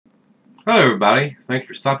Hello everybody, thanks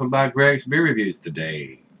for stopping by Gregsbeerreviews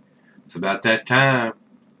today. It's about that time.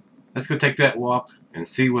 Let's go take that walk and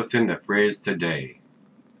see what's in the fridge today.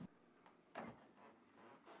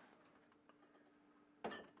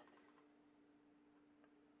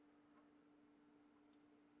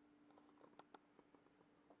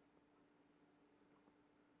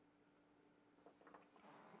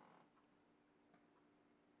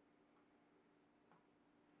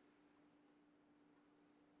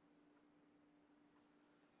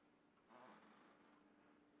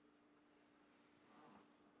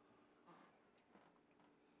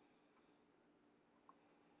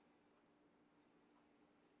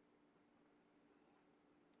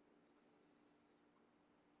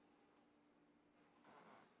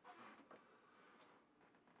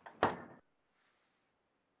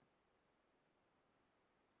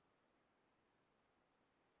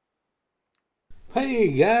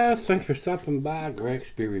 Hey guys, thanks for stopping by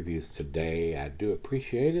Gregsbeerreviews today. I do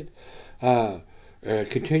appreciate it.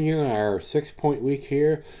 Continuing our 6 point week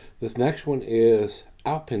here. This next one is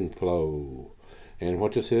Alpenflo. And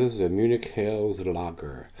what this is a Munich Helles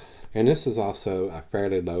Lager. And this is also a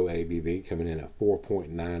fairly low ABV, coming in at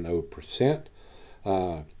 4.90%.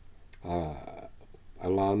 Uh, uh, a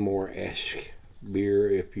lawnmower-esque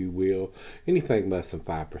beer, if you will. Anything less than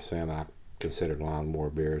 5%, I consider lawnmower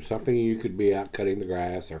beer. Something you could be out cutting the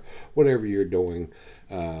grass or whatever you're doing,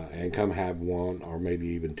 and come have one or maybe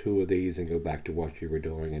even two of these and go back to what you were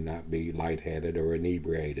doing and not be lightheaded or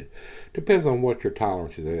inebriated. Depends on what your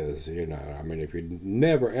tolerance is, you know. I mean, if you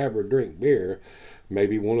never ever drink beer,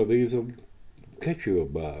 maybe one of these will get you a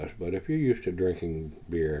buzz. But if you're used to drinking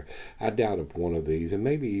beer, I doubt if one of these, and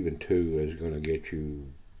maybe even two, is going to get you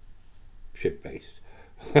shit faced.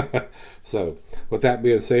 So, with that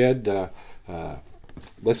being said, uh,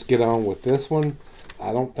 let's get on with this one.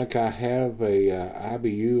 I don't think I have a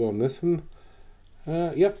IBU on this one.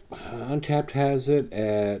 Yep, Untapped has it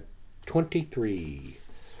at 23.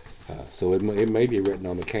 So it may be written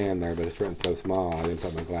on the can there, but it's written so small I didn't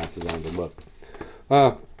put my glasses on to look.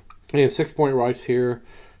 Yeah, 6 point rice here.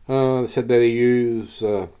 They said they use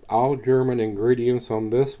all German ingredients on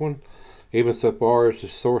this one, even so far as to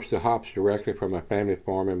source the hops directly from a family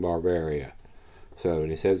farm in Bavaria. So,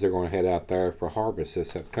 and he says they're going to head out there for harvest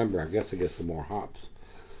this September. I guess to get some more hops.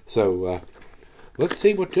 So, let's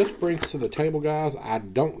see what this brings to the table, guys. I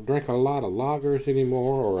don't drink a lot of lagers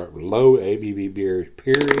anymore, or low ABV beers,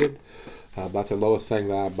 period. About the lowest thing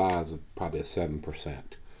that I buy is probably a 7%.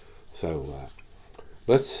 So,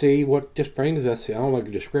 let's see what this brings. That's the only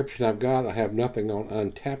description I've got. I have nothing on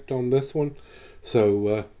Untapped on this one.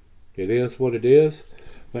 So, it is what it is.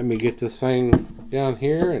 Let me get this thing down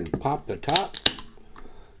here and pop the top.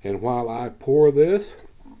 And while I pour this,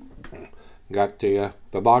 got the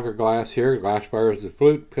lager glass here. Glassware is the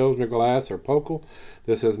flute, Pilsner glass or Pokel.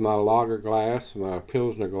 This is my lager glass, my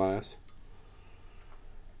Pilsner glass.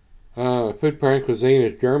 Food pairing cuisine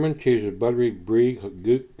is German. Cheese is buttery brie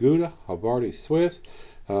Gouda, Havarti Swiss.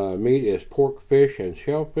 Meat is pork, fish, and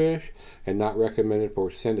shellfish, and not recommended for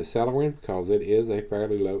extended cellaring because it is a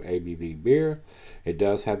fairly low ABV beer. It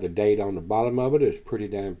does have the date on the bottom of it. It's pretty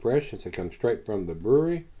damn fresh since it comes straight from the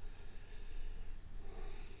brewery.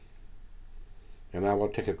 And I will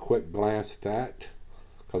take a quick glance at that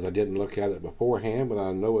because I didn't look at it beforehand, but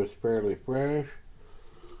I know it's fairly fresh.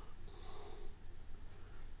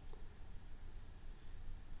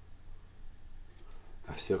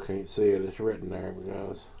 I still can't see it. It's written there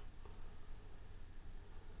because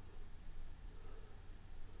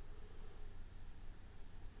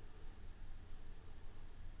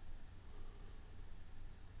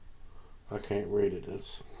I can't read it.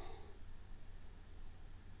 It's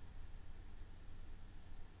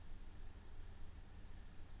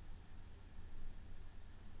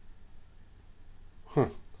huh.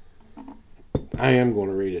 I am going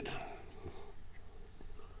to read it.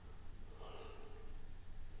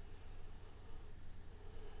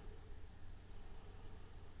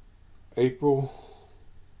 April.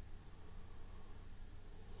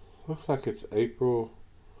 Looks like it's April.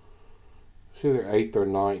 It's either 8th or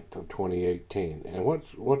 9th of 2018. And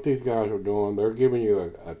what these guys are doing, they're giving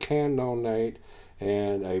you a can donate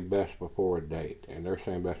and a best before date. And they're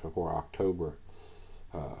saying best before October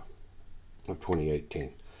of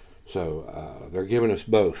 2018. So they're giving us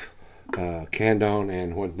both Candon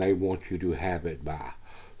and when they want you to have it by.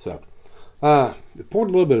 So it poured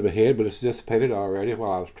a little bit of a head, but it's dissipated already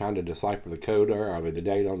while I was trying to decipher the code there, or the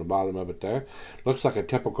date on the bottom of it there. Looks like a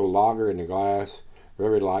typical lager in the glass,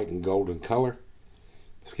 very light and golden color.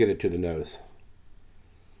 Let's get it to the nose.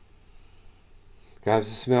 Guys,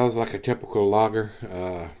 it smells like a typical lager.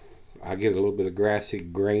 I get a little bit of grassy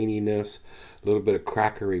graininess, a little bit of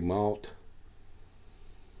crackery malt,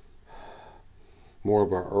 more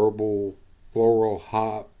of a herbal, floral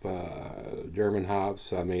hop, German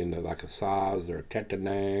hops. I mean, like a Saaz or a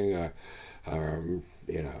Tettnang,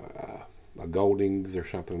 a Goldings or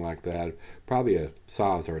something like that. Probably a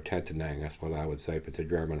Saaz or a Tettnang. That's what I would say if it's a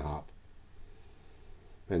German hop,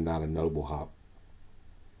 and not a noble hop.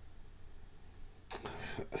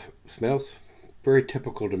 Smells very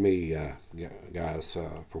typical to me, guys,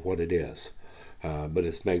 for what it is. But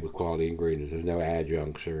it's made with quality ingredients. There's no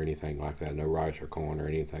adjuncts or anything like that. No rice or corn or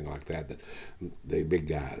anything like that. That the big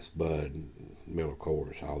guys, Bud, Miller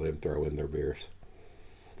Coors, all them throw in their beers.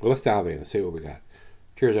 Well, let's dive in and see what we got.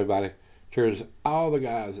 Cheers, everybody. Cheers, all the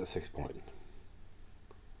guys at SixPoint.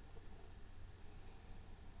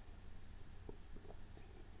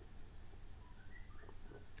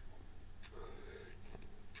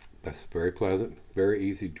 That's very pleasant, very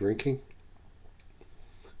easy drinking.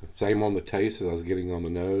 Same on the taste as I was getting on the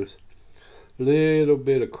nose. Little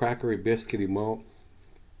bit of crackery, biscuity malt.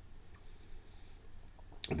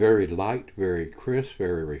 Very light, very crisp,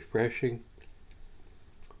 very refreshing.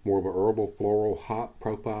 More of a herbal, floral, hop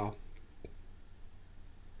profile.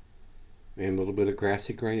 And a little bit of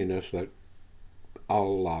grassy graininess that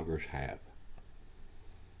all lagers have.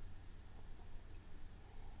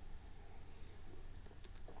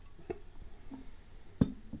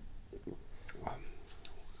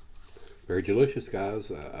 Very delicious, guys.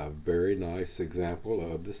 A very nice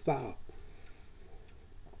example of the style.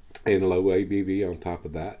 And low ABV on top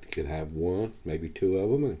of that. You could have one, maybe two of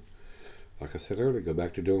them. And like I said earlier, go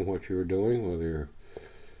back to doing what you were doing, whether you're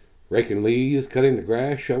raking leaves, cutting the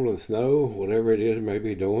grass, shoveling snow, whatever it is you may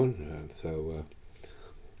be doing.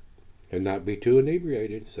 And not be too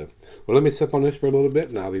inebriated. So, well, let me sip on this for a little bit,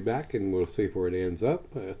 and I'll be back, and we'll see where it ends up.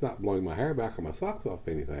 It's not blowing my hair back or my socks off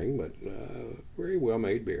anything, but very well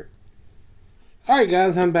made beer. Alright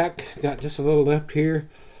guys, I'm back. Got just a little left here.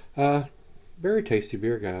 Very tasty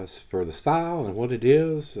beer, guys, for the style and what it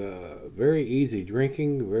is. Very easy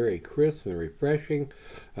drinking, very crisp and refreshing.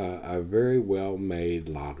 A very well made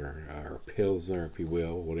lager, or pilsner, if you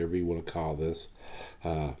will, whatever you want to call this.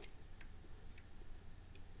 But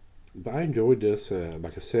I enjoyed this.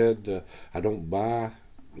 Like I said, I don't buy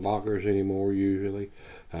lagers anymore usually.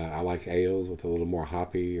 I like ales with a little more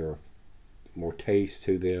hoppy or more taste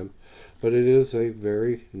to them. But it is a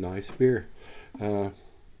very nice beer. And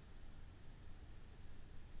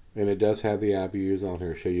it does have the IBUs on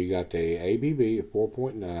here. So you got the ABV at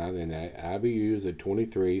 4.9 and the IBUs at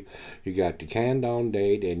 23. You got the canned on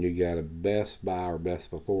date and you got a best by or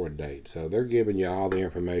best before date. So they're giving you all the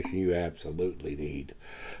information you absolutely need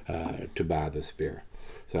to buy this beer.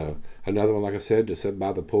 So another one, like I said, to sit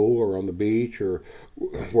by the pool or on the beach or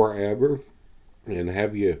wherever and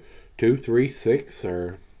have you 2, 3, 6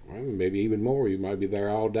 or maybe even more. You might be there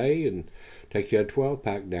all day and take you a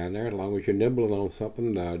 12-pack down there, as long as you're nibbling on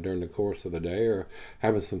something during the course of the day or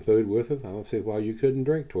having some food with it. I don't see why you couldn't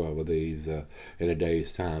drink 12 of these in a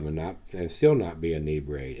day's time and still not be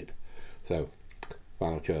inebriated. So,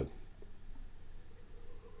 final chug.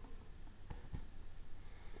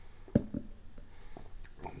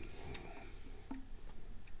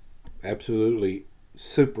 Absolutely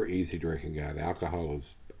super easy drinking, guy. The alcohol is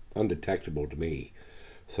undetectable to me.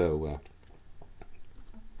 So,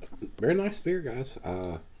 very nice beer, guys.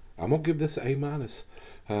 I'm going to give this an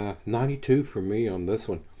A-. 92 for me on this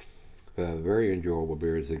one. Very enjoyable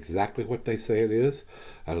beer. It's exactly what they say it is.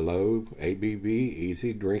 A low ABV,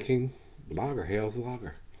 easy drinking lager. Hell's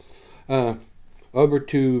lager. Over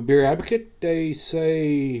to Beer Advocate, they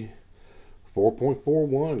say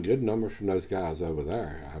 4.41. Good numbers from those guys over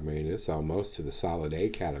there. I mean, it's almost to the solid A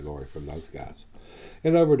category from those guys.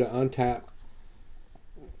 And over to Untapped,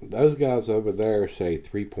 those guys over there say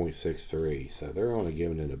 3.63, so they're only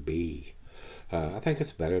giving it a B. I think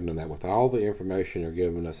it's better than that with all the information they're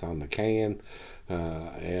giving us on the can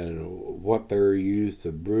and what they're used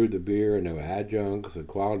to brew the beer, and no adjuncts and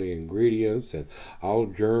quality ingredients and all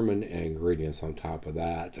German ingredients on top of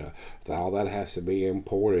that. All that has to be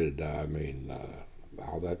imported. I mean,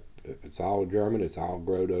 all that, it's all German, it's all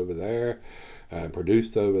grown over there,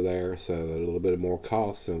 produced over there, so a little bit more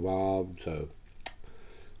costs involved. So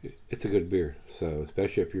it's a good beer. So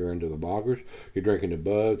especially if you're into the lagers, you're drinking the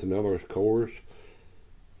Buds, the Miller's, Coors,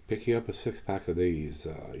 pick you up a 6-pack of these.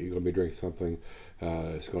 You're going to be drinking something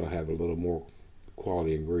it's going to have a little more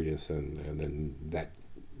quality ingredients than that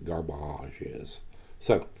garbage is.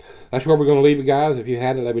 So that's where we're going to leave it, guys. If you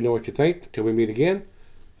had it, let me know what you think. Till we meet again,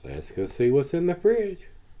 let's go see what's in the fridge.